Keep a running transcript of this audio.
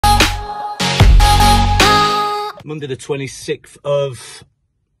Monday the 26th of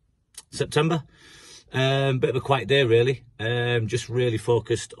September. Bit of a quiet day really. Just really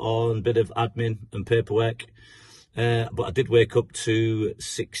focused on a bit of admin and paperwork. But I did wake up to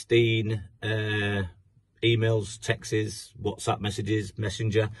 16 emails, texts, WhatsApp messages,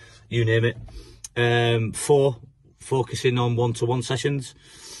 Messenger, you name it. 4 focusing on one-to-one sessions,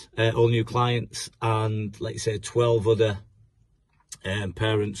 all new clients, and like you say, 12 other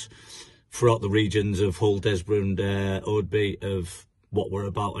parents throughout the regions of Hull, Desborough and Oadby of what we're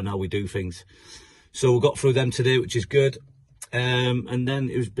about and how we do things. So we got through them today, which is good. And then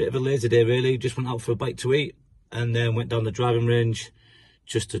it was a bit of a lazy day really. Just went out for a bite to eat and then went down the driving range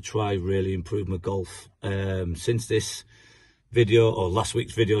just to try really improve my golf. Since this video, or last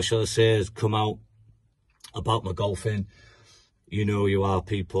week's video shall I say, has come out about my golfing, you know you are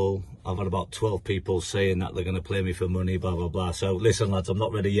people. I've had about 12 people saying that they're going to play me for money, blah, blah, blah. So listen lads, I'm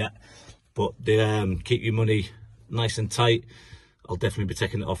not ready yet, but keep your money nice and tight. I'll definitely be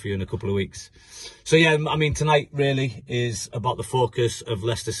taking it off you in a couple of weeks. So yeah, I mean, tonight really is about the focus of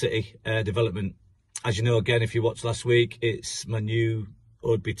Leicester City development. As you know, again, if you watched last week, it's my new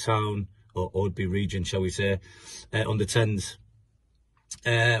Oadby town, or Oadby region, shall we say, under 10s.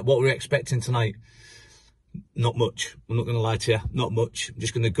 What we're expecting tonight, not much. I'm not going to lie to you, not much. I'm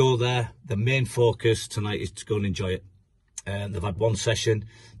just going to go there. The main focus tonight is to go and enjoy it. They've had one session.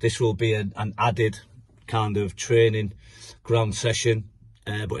 This will be an added kind of training ground session,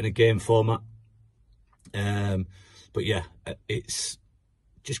 but in a game format. But yeah, it's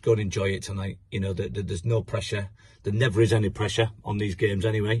just go and enjoy it tonight. You know, there's no pressure. There never is any pressure on these games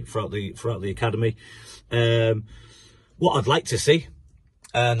anyway throughout the academy. What I'd like to see,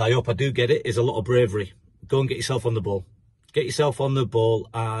 and I hope I do get it, is a lot of bravery. Go and get yourself on the ball. Get yourself on the ball,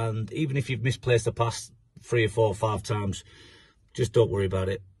 and even if you've misplaced the pass 3 or 4 or 5 times, just don't worry about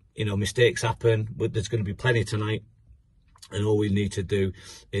it. You know, mistakes happen, but there's going to be plenty tonight. And all we need to do,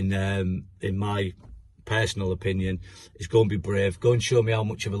 in my personal opinion, is go and be brave. Go and show me how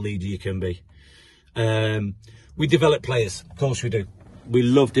much of a leader you can be. We develop players, of course we do. We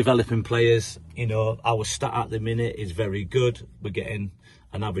love developing players. You know, our stat at the minute is very good. We're getting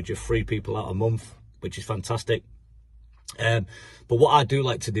an average of 3 people out a month, which is fantastic. But what I do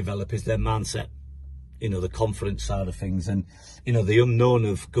like to develop is their mindset. You know, the confidence side of things, and you know, the unknown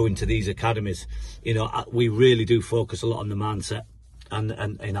of going to these academies. You know, we really do focus a lot on the mindset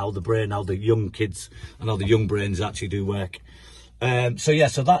and how the brain, how the young kids and how the young brains actually do work. So yeah,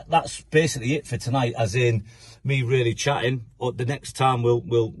 so that's basically it for tonight, as in me really chatting. Or the next time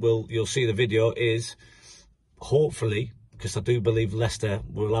you'll see the video is hopefully, because I do believe Leicester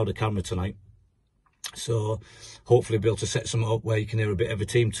were allowed a camera tonight. So hopefully be able to set something up where you can hear a bit of a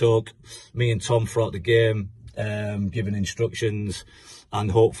team talk, me and Tom throughout the game, giving instructions,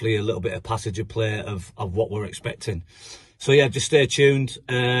 and hopefully a little bit of passage of play of what we're expecting. So yeah, just stay tuned.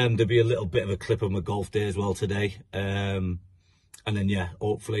 There'll be a little bit of a clip of my golf day as well today. And then yeah,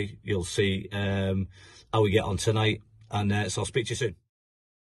 hopefully you'll see how we get on tonight. And so I'll speak to you soon.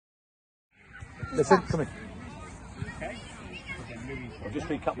 Listen, come in. I'll just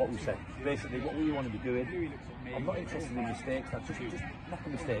recap what we said. Basically, what we want to be doing, I'm not interested in mistakes, just make a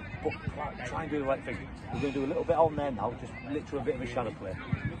mistake, but try and do the right thing. We're going to do a little bit on there now, just literally a bit of a shadow play.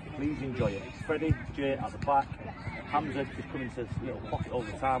 Please enjoy it. Freddie, Jay at the back, Hamza just coming to this little pocket all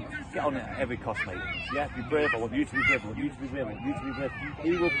the time. Get on it at every cost, mate. Yeah, be brave. I want you to be brave. I want you to be brave. I want you to be brave.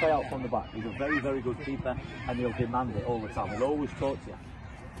 He will play out from the back. He's a very, very good keeper, and he'll demand it all the time. He'll always talk to you.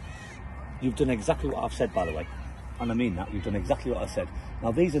 You've done exactly what I've said, by the way. And I mean that, you've done exactly what I said.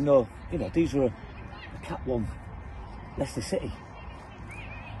 Now these are no, you know, these are a Cat 1 Leicester City.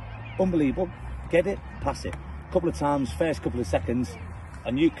 Unbelievable. Get it, pass it. A couple of times, first couple of seconds,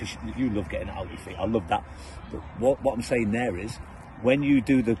 and because you love getting it out of your feet, I love that. But what I'm saying there is, when you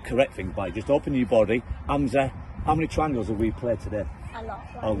do the correct thing by just opening your body, Hamza, how many triangles have we played today? A lot.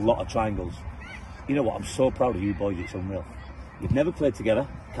 A lot of triangles. You know what, I'm so proud of you boys, it's unreal. You've never played together,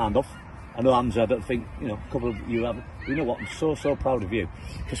 kind of. I know Hamza, I don't think, you know, a couple of you have. You know what, I'm so proud of you.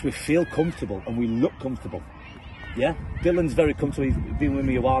 Because we feel comfortable and we look comfortable. Yeah? Dylan's very comfortable, he's been with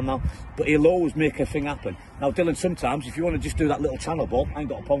me a while now. But he'll always make a thing happen. Now Dylan, sometimes, if you want to just do that little channel ball, I ain't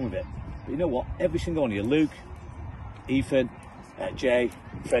got a problem with it. But you know what, every single one of you, Luke, Ethan, Jay,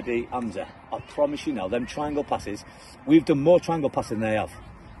 Freddie, Hamza, I promise you now, them triangle passes, we've done more triangle passes than they have.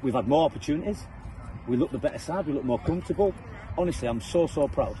 We've had more opportunities. We look the better side, we look more comfortable. Honestly, I'm so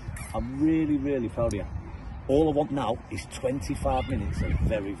proud. I'm really proud of you. All I want now is 25 minutes of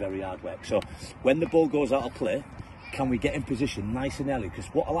very, very hard work. So when the ball goes out of play, can we get in position nice and early? Because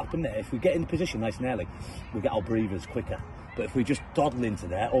what will happen there, if we get in position nice and early, we get our breathers quicker. But if we just dawdle into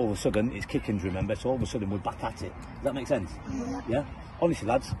there, all of a sudden it's kickings, remember, so all of a sudden we're back at it. Does that make sense? Yeah? Honestly,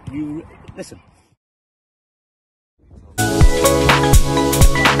 lads, you listen.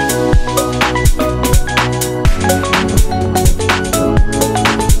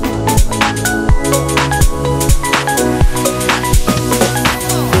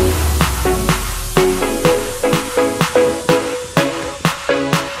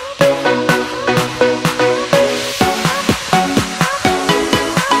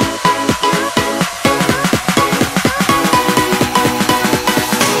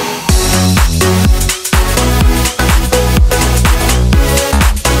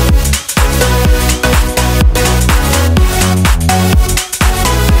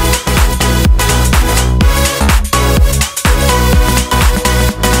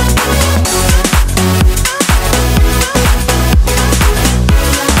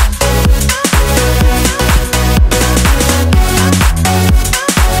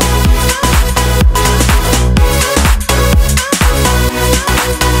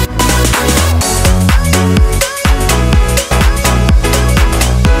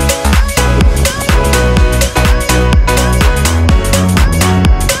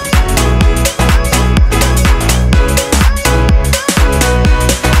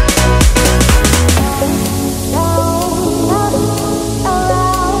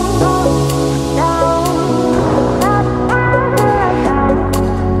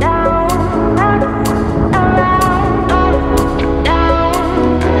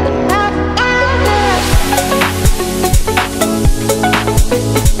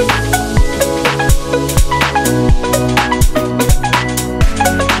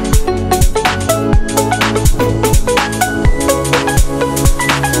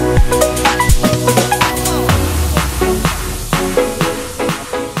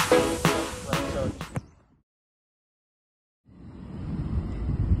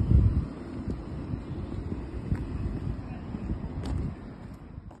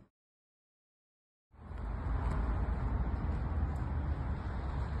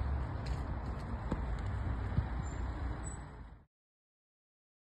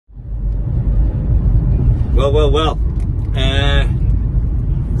 Well.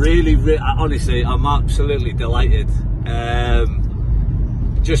 Really, honestly, I'm absolutely delighted.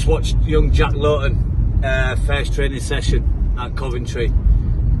 Just watched young Jack Lowton first training session at Coventry,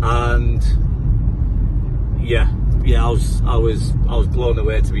 and yeah, I was blown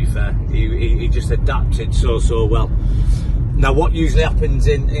away. To be fair, he just adapted so well. Now, what usually happens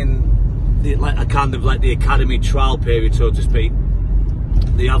in the, like a kind of like the academy trial period, so to speak,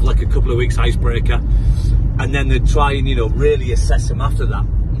 they have like a couple of weeks icebreaker, and then they try and really assess him after that.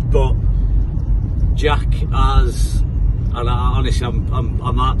 But Jack has, and honestly,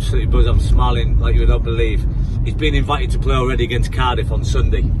 I'm absolutely buzzed. I'm smiling like you would not believe. He's been invited to play already against Cardiff on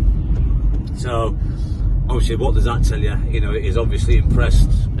Sunday. So obviously, what does that tell you? He's obviously impressed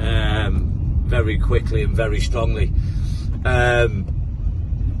very quickly and very strongly. Yeah,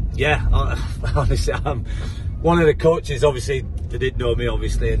 honestly, I'm one of the coaches. Obviously, they didn't know me,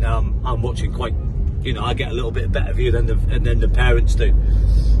 obviously, and I'm watching quite. I get a little bit better view than the parents do.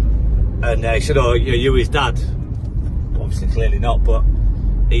 And he said, "Oh, you his dad?" Obviously, clearly not. But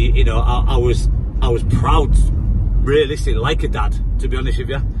he, I was proud, realistically, like a dad, to be honest with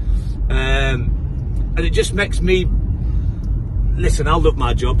you. And it just makes me listen. I love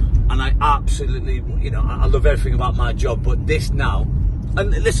my job, and I absolutely, I love everything about my job. But this now,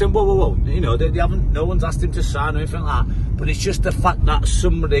 and listen, whoa, they haven't. No one's asked him to sign or anything like that. But it's just the fact that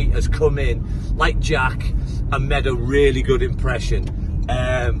somebody has come in like Jack and made a really good impression.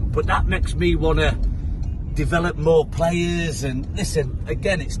 But that makes me want to develop more players. And listen,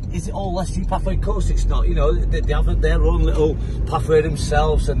 again, is it all SG pathway? Of course it's not. They have their own little pathway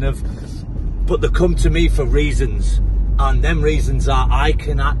themselves, but they come to me for reasons, and them reasons are I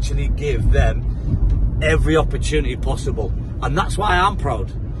can actually give them every opportunity possible, and that's why I'm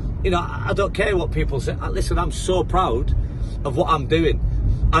proud. I don't care what people say. Listen, I'm so proud of what I'm doing.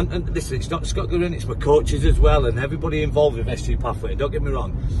 And listen, it's not Scott Goodwin, it's my coaches as well, and everybody involved with SG Pathway, don't get me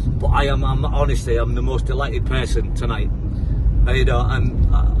wrong. But I'm honestly, I'm the most delighted person tonight. And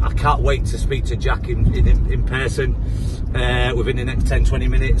I can't wait to speak to Jack in person within the next 10-20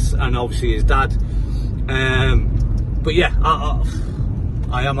 minutes, and obviously his dad. But yeah,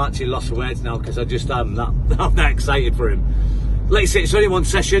 I am actually lost for words now, because I just am that excited for him. Like I say, it's only one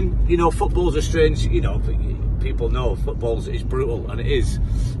session. Football's a strange, people know football is brutal, and it's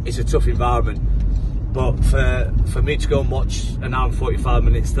a tough environment. But for me to go and watch an hour and 45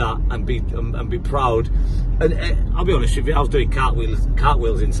 minutes that and be proud, and I'll be honest with you, I was doing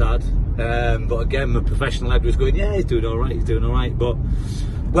cartwheels inside. But again, my professional head was going, yeah, he's doing all right, he's doing all right. But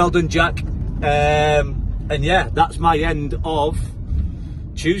well done, Jack. And yeah, that's my end of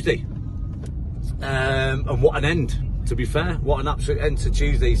Tuesday. And what an end, to be fair. What an absolute end to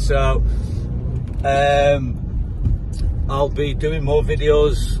Tuesday. So I'll be doing more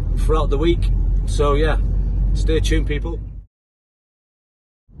videos throughout the week. So yeah, stay tuned, people.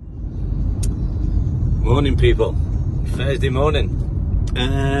 Morning, people. Thursday morning.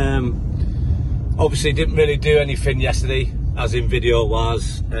 Obviously didn't really do anything yesterday, as in video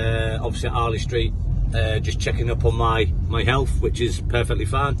was. Obviously at Harley Street, just checking up on my health, which is perfectly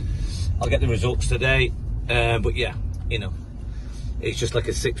fine. I'll get the results today, but yeah, you know, it's just like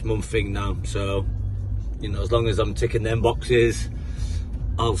a 6-month thing now. So, you know, as long as I'm ticking them boxes,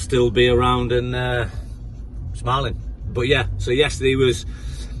 I'll still be around and smiling. But yeah, so yesterday was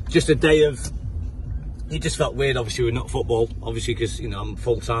just a day of, it just felt weird, obviously, with not football, obviously, because, you know, I'm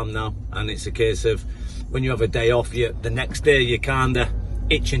full-time now, and it's a case of when you have a day off, the next day you're kind of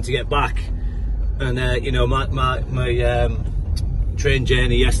itching to get back. And you know, my train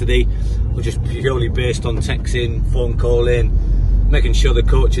journey yesterday was just purely based on texting, phone calling, making sure the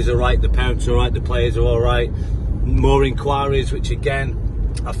coaches are right, the parents are right, the players are all right. More inquiries, which again,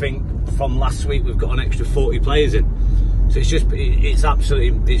 I think from last week we've got an extra 40 players in. So it's just, it's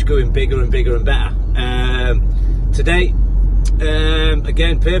absolutely, it's going bigger and bigger and better. Today,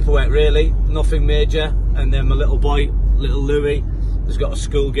 again, paperwork really, nothing major. And then my little boy, little Louis, has got a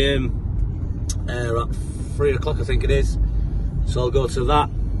school game at 3 o'clock, I think it is. So I'll go to that.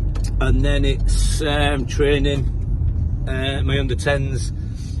 And then it's training, my under 10s,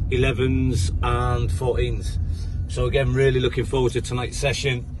 11s and 14s. So again, really looking forward to tonight's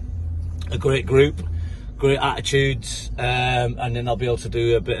session. A great group, great attitudes, and then I'll be able to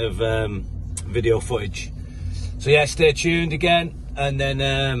do a bit of video footage. So yeah, stay tuned again, and then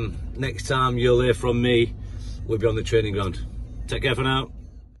next time you'll hear from me, we'll be on the training ground. Take care for now.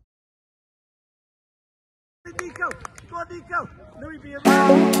 Nico, go on, Nico. Louis, be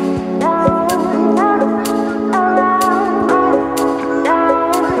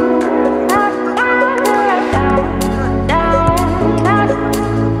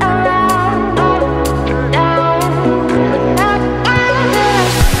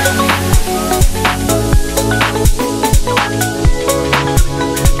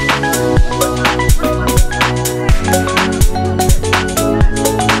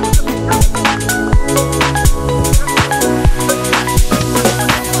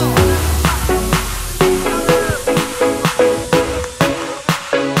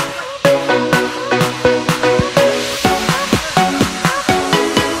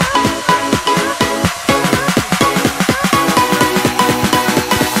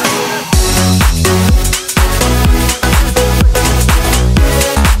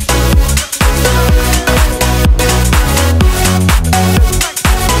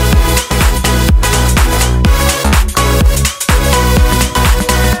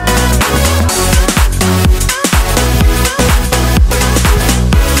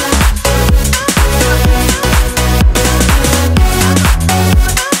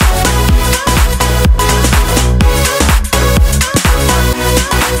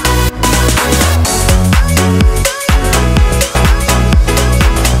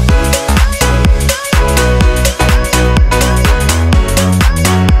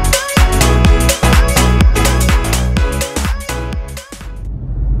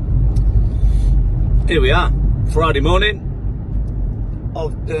Here we are, Friday morning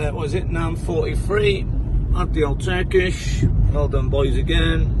of what is it, 9:43. Had the old Turkish. Well done, boys,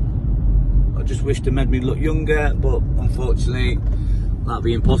 again. I just wish they made me look younger, but unfortunately that'd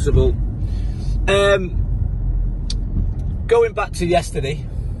be impossible. Going back to yesterday,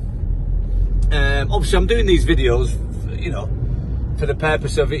 obviously I'm doing these videos, you know, for the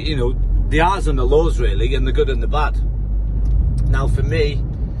purpose of it, you know, the highs and the lows really, and the good and the bad. Now for me,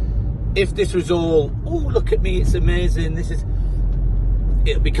 if this was all, oh look at me, it's amazing, this is,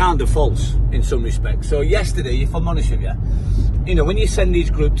 it'd be kind of false in some respects. So yesterday, if I'm honest with you, you know, when you send these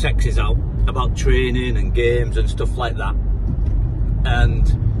group texts out about training and games and stuff like that,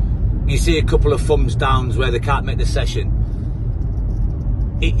 and you see a couple of thumbs downs where they can't make the session,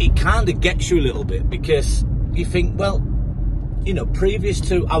 it kind of gets you a little bit, because you think, well, you know, previous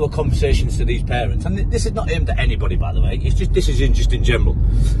to our conversations to these parents, and this is not aimed at anybody, by the way, it's just, this is just in general.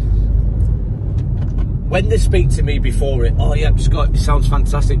 When they speak to me before it, oh yeah, Scott, it sounds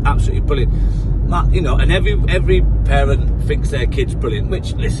fantastic, absolutely brilliant. Matt, you know, and every parent thinks their kid's brilliant,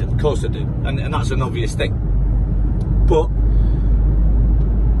 which, listen, of course they do, and that's an obvious thing. But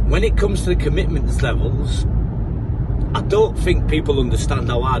when it comes to the commitments levels, I don't think people understand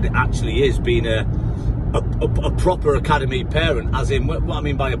how hard it actually is being a proper academy parent, as in what I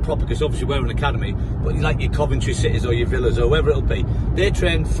mean by a proper, because obviously we're an academy, but like your Coventry Cities or your Villas or whoever it'll be, they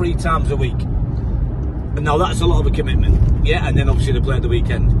train 3 times a week. And now that's a lot of a commitment, yeah, and then obviously they play at the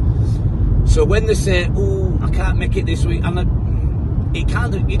weekend. So when they say, oh, I can't make it this week, and you'd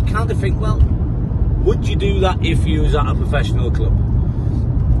kind of think, well, would you do that if you was at a professional club?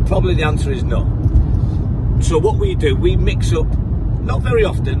 Probably the answer is no. So what we do, we mix up, not very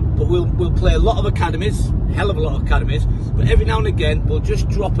often, but we'll play a lot of academies, hell of a lot of academies, but every now and again we'll just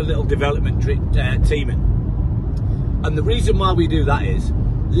drop a little development team in. And the reason why we do that is,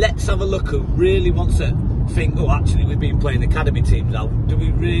 let's have a look who really wants to think, oh, actually we've been playing academy teams now, do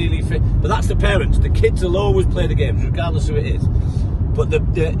we really fit? But that's the parents. The kids will always play the games regardless who it is, but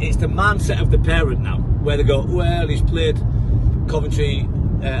it's the mindset of the parent now, where they go, well, he's played Coventry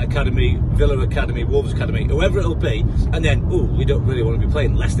Academy, Villa Academy, Wolves Academy, whoever it'll be, and then, oh, we don't really want to be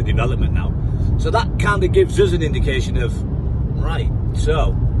playing Leicester development now. So that kind of gives us an indication of, right,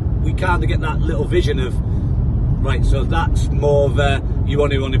 so we kind of get that little vision of, right, so that's more of you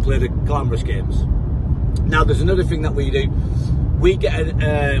only play the glamorous games. Now there's another thing that we do. We get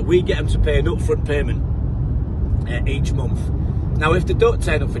them to pay an upfront payment each month. Now if they don't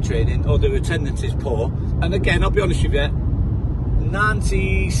turn up for training or their attendance is poor, and again I'll be honest with you,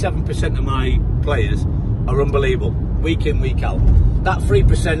 97% of my players are unbelievable, week in, week out. That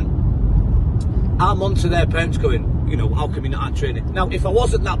 3%, I'm on to their parents going, you know, how come you're not at training? Now, if I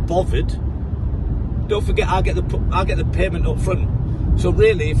wasn't that bothered, don't forget I get the payment up front. So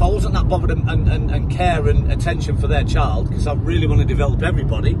really, if I wasn't that bothered and care and attention for their child, because I really want to develop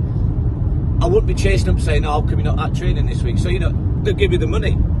everybody, I wouldn't be chasing them saying, oh, how come you're not at training this week? So, you know, they'll give me the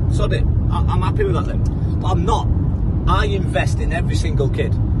money. Sod it. I'm happy with that then. But I'm not. I invest in every single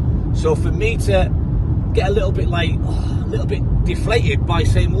kid. So for me to get a little bit deflated by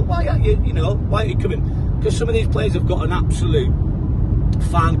saying, well, why aren't you coming? Because some of these players have got an absolute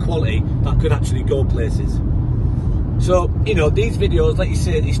fan quality that could actually go places. So, you know, these videos, like you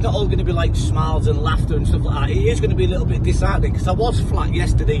say, it's not all going to be like smiles and laughter and stuff like that. It is going to be a little bit disheartening, because I was flat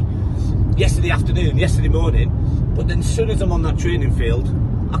yesterday afternoon, yesterday morning, but then as soon as I'm on that training field,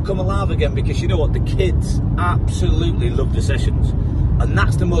 I come alive again, because you know what, the kids absolutely love the sessions, and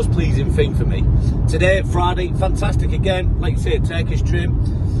that's the most pleasing thing for me. Today, Friday, fantastic again, like you say, Turkish trim,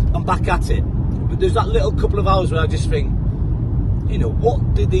 I'm back at it. But there's that little couple of hours where I just think, you know,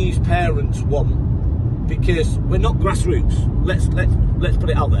 what do these parents want? Because we're not grassroots. Let's put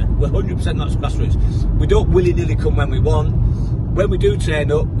it out there. We're 100% not grassroots. We don't willy-nilly come when we want. When we do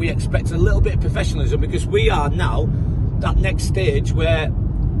turn up, we expect a little bit of professionalism, because we are now that next stage where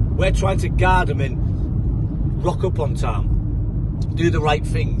we're trying to guard them and rock up on time, do the right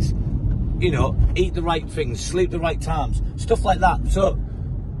things, you know, eat the right things, sleep the right times, stuff like that. So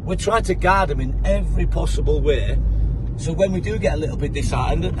we're trying to guard them in every possible way. So when we do get a little bit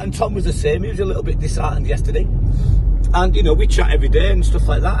disheartened, and Tom was the same, he was a little bit disheartened yesterday, and you know, we chat every day and stuff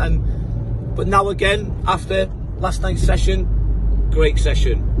like that, but now again, after last night's session, great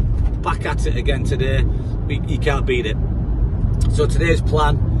session, back at it again today. You can't beat it. So today's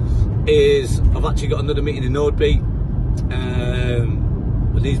plan is, I've actually got another meeting in Nordby,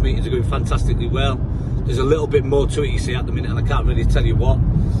 but these meetings are going fantastically well. There's a little bit more to it, you see, at the minute, and I can't really tell you what,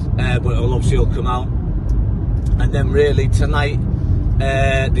 but it'll obviously all come out. And then really tonight,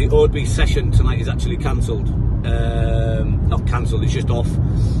 the Ordby session tonight is actually cancelled. Not cancelled, it's just off.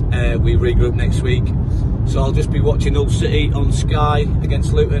 We regroup next week. So I'll just be watching Hull City on Sky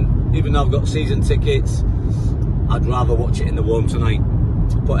against Luton. Even though I've got season tickets, I'd rather watch it in the warm tonight.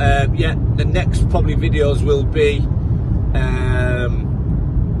 But yeah, the next probably videos will be a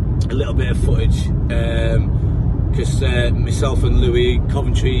little bit of footage. Because myself and Louis,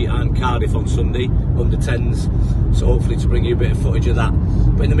 Coventry and Cardiff on Sunday, under 10s, so hopefully to bring you a bit of footage of that.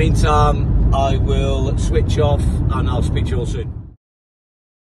 But in the meantime, I will switch off and I'll speak to you all soon.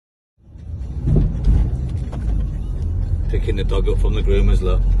 Picking the dog up from the groomers,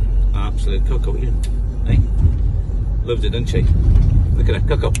 look. Absolute Coco, you. Hey, loves it, doesn't she? Look at her,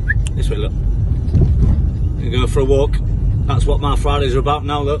 Coco. This way, look. Gonna go for a walk. That's what my Fridays are about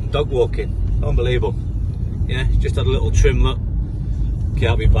now, look. Dog walking. Unbelievable. Yeah, just had a little trim, look.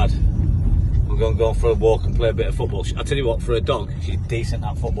 Can't be bad. We're going to go for a walk and play a bit of football. I tell you what, for a dog, she's decent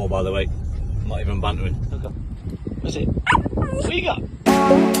at football, by the way. I'm not even bantering. Okay. What's it? What you got? Is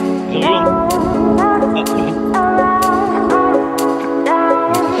that what you want? That's good. I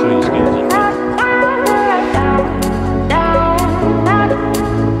need to show you skills.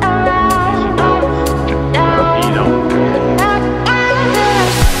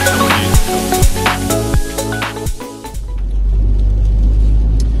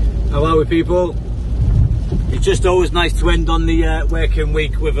 people. It's just always nice to end on the working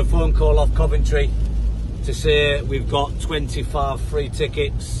week with a phone call off Coventry to say we've got 25 free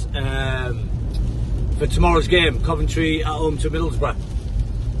tickets for tomorrow's game, Coventry at home to Middlesbrough.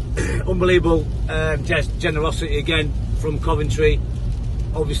 Unbelievable generosity again from Coventry.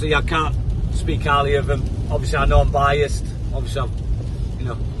 Obviously I can't speak highly of them. Obviously I know I'm biased. Obviously I've, you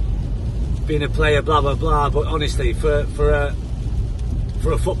know, been a player, blah blah blah, but honestly for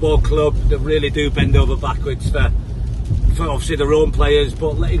a football club, they really do bend over backwards for obviously their own players.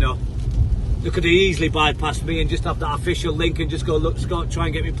 But you know, they could have easily bypassed me and just have that official link and just go, look Scott, try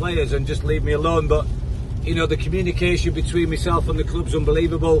and get me players and just leave me alone. But you know, the communication between myself and the club's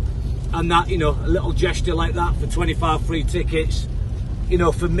unbelievable, and that, you know, a little gesture like that for 25 free tickets, you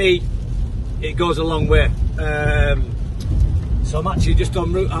know, for me it goes a long way. So I'm actually just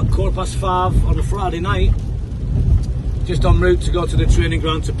en route at 5:15 on a Friday night, just en route to go to the training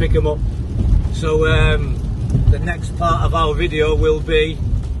ground to pick them up. So the next part of our video will be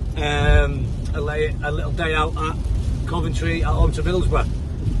a little day out at Coventry at home to Middlesbrough.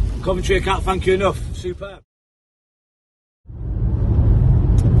 Coventry, I can't thank you enough. Superb.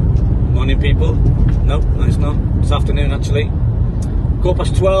 Morning people. No, it's not. It's afternoon actually.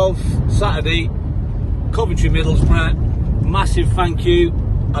 12:15 Saturday, Coventry Middlesbrough. Massive thank you,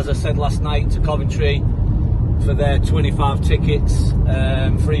 as I said last night, to Coventry for their 25 tickets,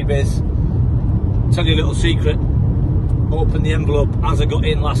 freebies. Tell you a little secret. Opened the envelope as I got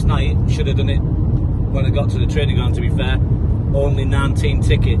in last night. Should have done it when I got to the training ground, to be fair. Only 19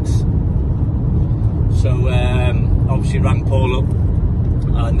 tickets. So obviously rang Paul up,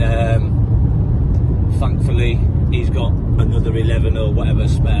 and thankfully he's got another 11 or whatever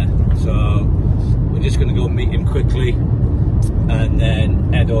spare. So we're just going to go meet him quickly and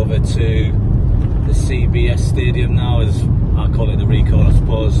then head over to the CBS Stadium now, as I call it, the Recall, I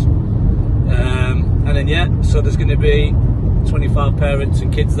suppose. And then yeah, so there's going to be 25 parents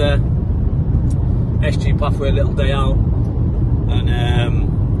and kids there. SG Pathway, a little day out, and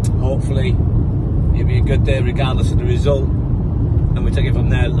hopefully it'll be a good day regardless of the result, and we take it from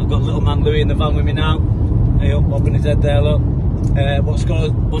there. I've got little man Louis in the van with me now. Hey up, bobbing his head there, look. What's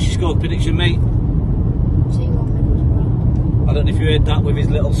your score prediction, mate? 2-1 Middlesbrough. I don't know if you heard that with his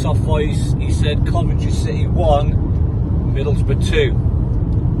little soft voice. He said Coventry City 1, Middlesbrough 2.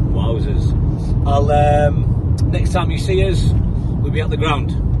 Wowzers. Next time you see us, we'll be at the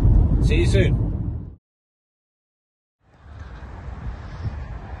ground. See you soon.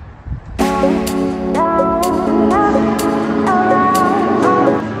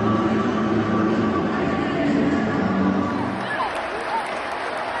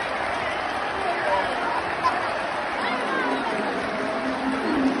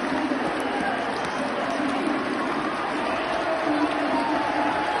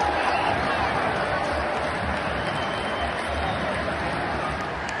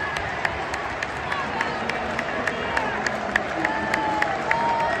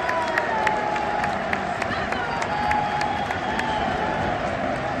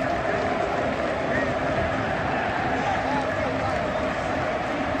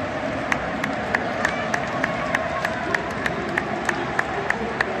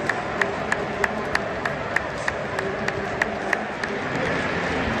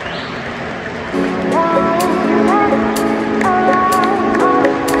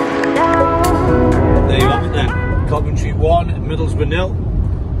 Coventry 1, Middlesbrough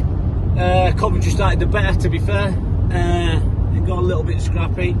 0. Coventry started the better, to be fair. It got a little bit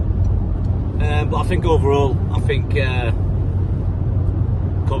scrappy, but I think overall,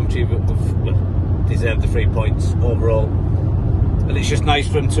 Coventry deserved the 3 points overall. And it's just nice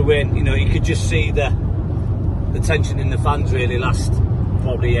for them to win. You know, you could just see the tension in the fans really last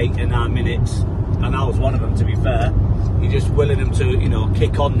probably 8 or 9 minutes, and I was one of them, to be fair. You're just willing them to, you know,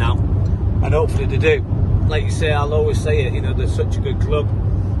 kick on now, and hopefully they do. Like you say, I'll always say it, you know, they're such a good club.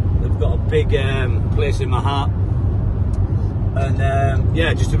 They've got a big place in my heart. And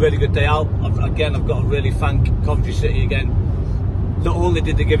yeah, just a really good day out. I've got to really thank Coventry City again. Not only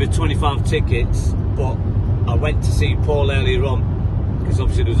did they give us 25 tickets, but I went to see Paul earlier on, because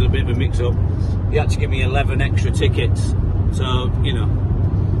obviously there was a bit of a mix-up. He actually gave me 11 extra tickets. So, you know,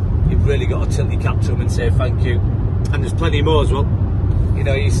 you've really got to tilt your cap to him and say thank you. And there's plenty more as well. You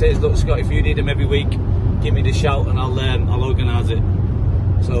know, he says, look Scott, if you need them every week, give me the shout and I'll organise it.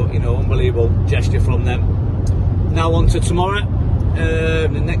 So, you know, unbelievable gesture from them. Now on to tomorrow. The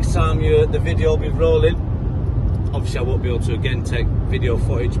next time the video will be rolling. Obviously I won't be able to again take video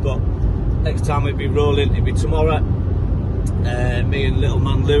footage, but next time it'll be rolling, it'll be tomorrow. Me and little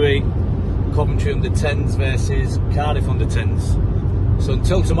man Louis, Coventry under 10s versus Cardiff under 10s. So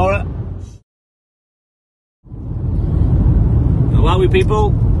until tomorrow. we,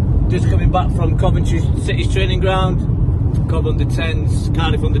 people? Just coming back from Coventry City's training ground. Cov under 10s,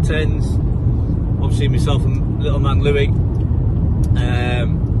 Cardiff under 10s. Obviously myself and little man Louis.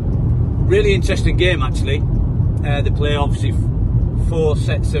 Really interesting game actually. They play obviously 4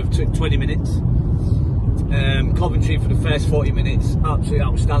 sets of 20 minutes. Coventry for the first 40 minutes, absolutely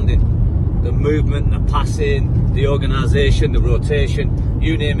outstanding. The movement, the passing, the organisation, the rotation,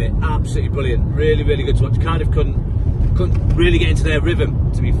 you name it, absolutely brilliant. Really, really good to watch. Cardiff couldn't really get into their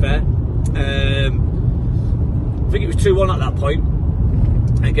rhythm, to be fair. I think it was 2-1 at that point.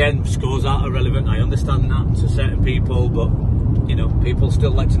 Again, scores are irrelevant, I understand that to certain people, but you know, people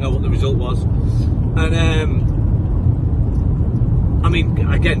still like to know what the result was. And I mean,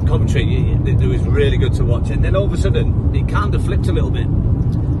 again, Coventry, it was really good to watch. And then all of a sudden, it kind of flipped a little bit.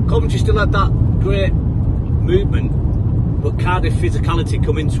 Coventry still had that great movement, but Cardiff physicality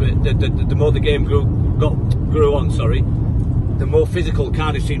come into it. The more the game grew on, the more physical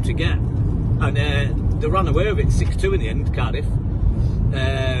Cardiff seemed to get, and they ran away with it 6-2 in the end. Cardiff,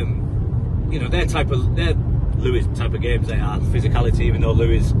 you know, they're Louis type of games. They are physicality, even though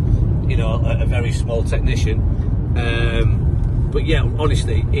Louis, you know, a very small technician. But yeah,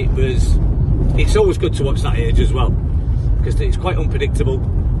 honestly, it's always good to watch that age as well, because it's quite unpredictable,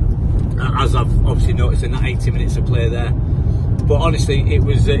 as I've obviously noticed in that 80 minutes of play there. But honestly, it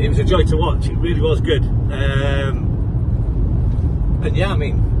was a joy to watch. It really was good. And yeah, I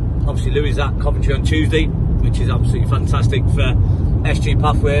mean, obviously Louis is at Coventry on Tuesday, which is absolutely fantastic for SG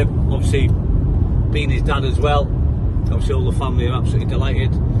Pathway. Obviously, being his dad as well, obviously all the family are absolutely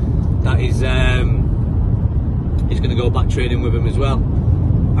delighted that he's going to go back training with him as well.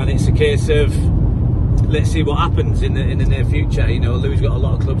 And it's a case of, let's see what happens in the near future. You know, Louis got a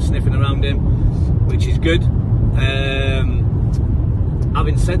lot of clubs sniffing around him, which is good.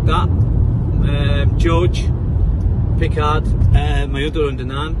 Having said that, George Pickard, my other under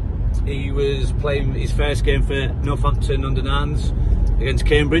 9, he was playing his first game for Northampton under 9s against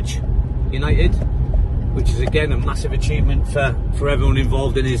Cambridge United, which is again a massive achievement for everyone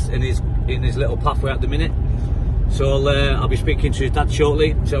involved in his little pathway at the minute. So I'll be speaking to his dad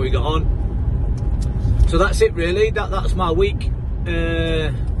shortly, see how we got on. So that's it really. That's my week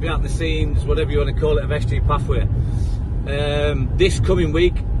behind the scenes, whatever you want to call it, of SG Pathway. This coming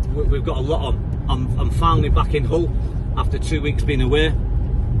week we've got a lot on. I'm finally back in Hull after 2 weeks being away,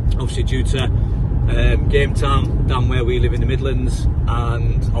 obviously due to game time down where we live in the Midlands,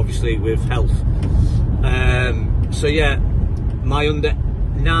 and obviously with health. So yeah, my under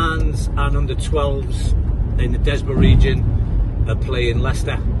 9s and under 12s in the Desborough region are playing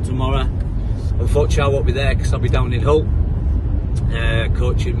Leicester tomorrow. Unfortunately I won't be there because I'll be down in Hull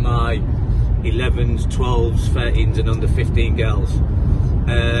coaching my 11s, 12s, 13s and under 15 girls.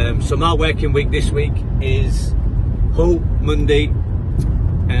 So my working week this week is Hull Monday,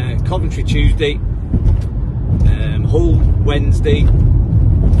 Coventry Tuesday, Hull Wednesday,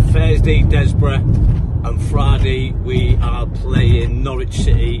 Thursday Desborough, and Friday we are playing Norwich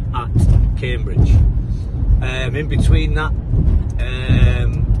City at Cambridge. In between that,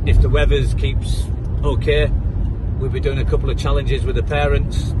 if the weather keeps okay, we'll be doing a couple of challenges with the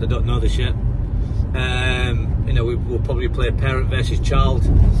parents. They don't know this yet. You know, we'll probably play parent versus child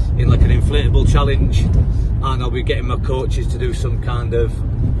in like an inflatable challenge, and I'll be getting my coaches to do some kind of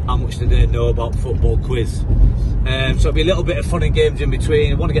how much do they know about football quiz. So it'll be a little bit of fun and games in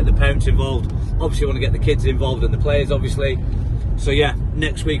between. I want to get the parents involved, obviously I want to get the kids involved and the players obviously. So yeah,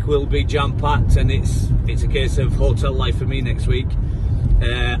 next week will be jam-packed, and it's a case of hotel life for me next week,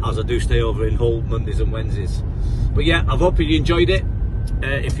 as I do stay over in Hull Mondays and Wednesdays. But yeah, I hope you enjoyed it.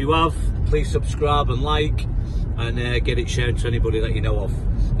 If you have, please subscribe and like, and get it shared to anybody that you know of.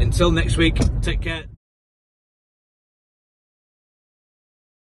 Until next week, take care.